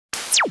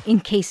in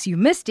case you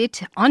missed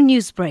it on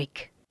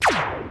Newsbreak.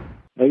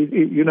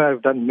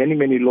 I've done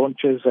many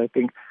launches. I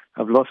think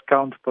I've lost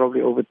count,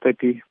 probably over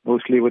 30,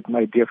 mostly with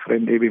my dear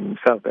friend Abe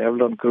himself, the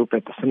Avalon Group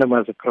at the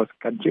cinemas across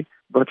the country.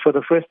 But for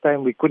the first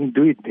time, we couldn't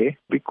do it there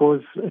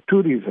because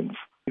two reasons.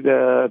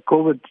 The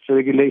COVID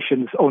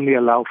regulations only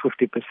allow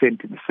 50% in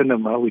the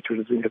cinema, which would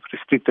have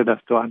restricted us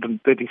to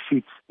 130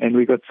 seats. And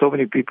we got so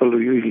many people who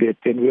usually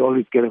attend, we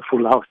always get a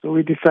full house. So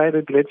we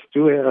decided, let's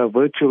do a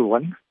virtual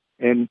one.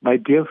 And my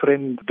dear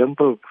friend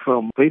Dimple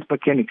from Race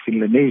Mechanics in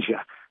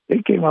Lenasia,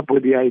 they came up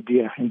with the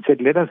idea and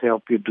said, let us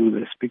help you do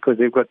this because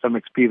they've got some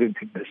experience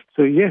in this.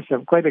 So yes,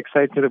 I'm quite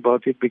excited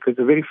about it because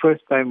the very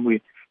first time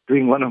we're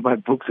doing one of my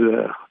books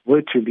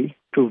virtually,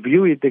 to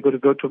view it, they've got to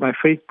go to my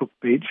Facebook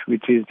page,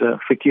 which is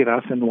Fakir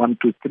Hassen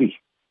 123.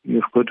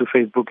 You go to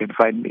Facebook and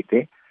find me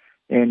there.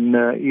 And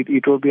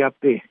it will be up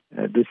there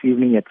this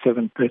evening at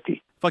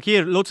 7:30.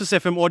 Fakir, Lotus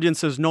FM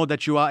audiences know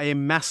that you are a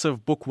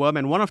massive bookworm,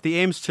 and one of the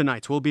aims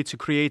tonight will be to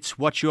create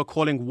what you are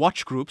calling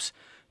watch groups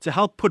to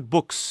help put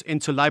books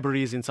into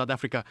libraries in South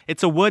Africa.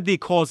 It's a worthy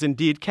cause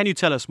indeed. Can you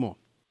tell us more?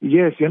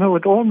 Yes,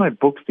 with all my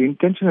books, the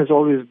intention has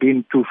always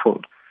been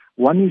twofold.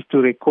 One is to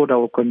record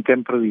our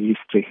contemporary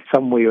history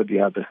some way or the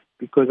other,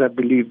 because I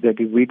believe that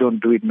if we don't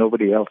do it,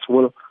 nobody else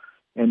will,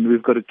 and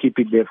we've got to keep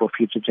it there for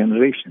future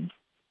generations.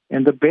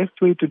 And the best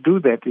way to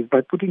do that is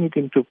by putting it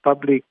into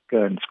public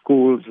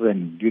schools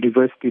and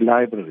university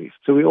libraries.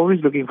 So we're always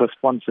looking for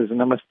sponsors,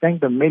 and I must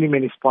thank the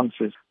many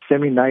sponsors,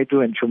 Semi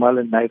Naidu and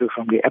Shumalan Naidu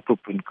from the Apple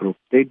Print Group.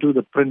 They do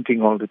the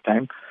printing all the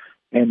time,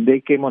 and they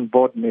came on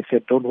board and they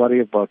said, don't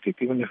worry about it.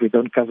 Even if we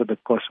don't cover the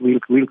cost, we'll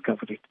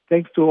cover it.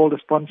 Thanks to all the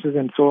sponsors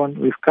and so on,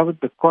 we've covered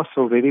the costs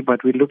already,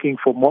 but we're looking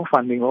for more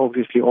funding,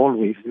 obviously,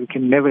 always. We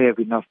can never have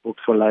enough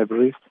books for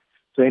libraries.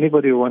 So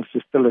anybody who wants to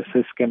still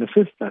assist can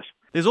assist us.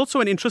 There's also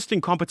an interesting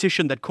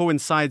competition that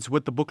coincides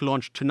with the book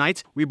launch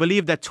tonight. We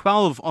believe that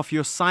 12 of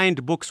your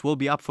signed books will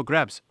be up for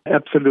grabs.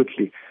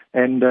 Absolutely.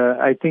 And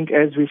I think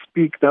as we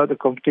speak now, the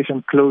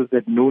competition closed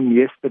at noon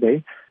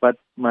yesterday. But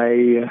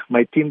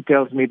my team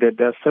tells me that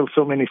there's still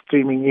so many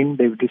streaming in,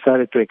 they've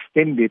decided to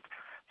extend it.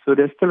 So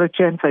there's still a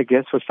chance, I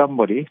guess, for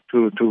somebody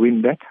to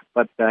win that.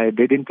 But they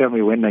didn't tell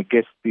me when, I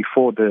guess,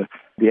 before the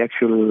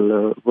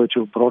actual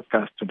virtual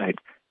broadcast tonight.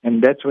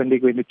 And that's when they're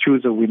going to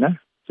choose a winner.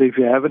 So if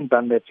you haven't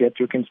done that yet,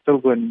 you can still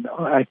go and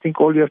I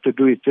think all you have to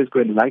do is just go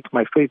and like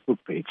my Facebook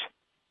page.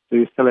 So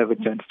you still have a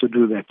chance to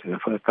do that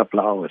for a couple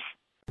of hours.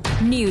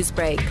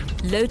 Newsbreak,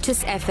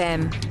 Lotus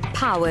FM,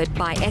 powered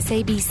by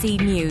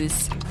SABC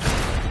News.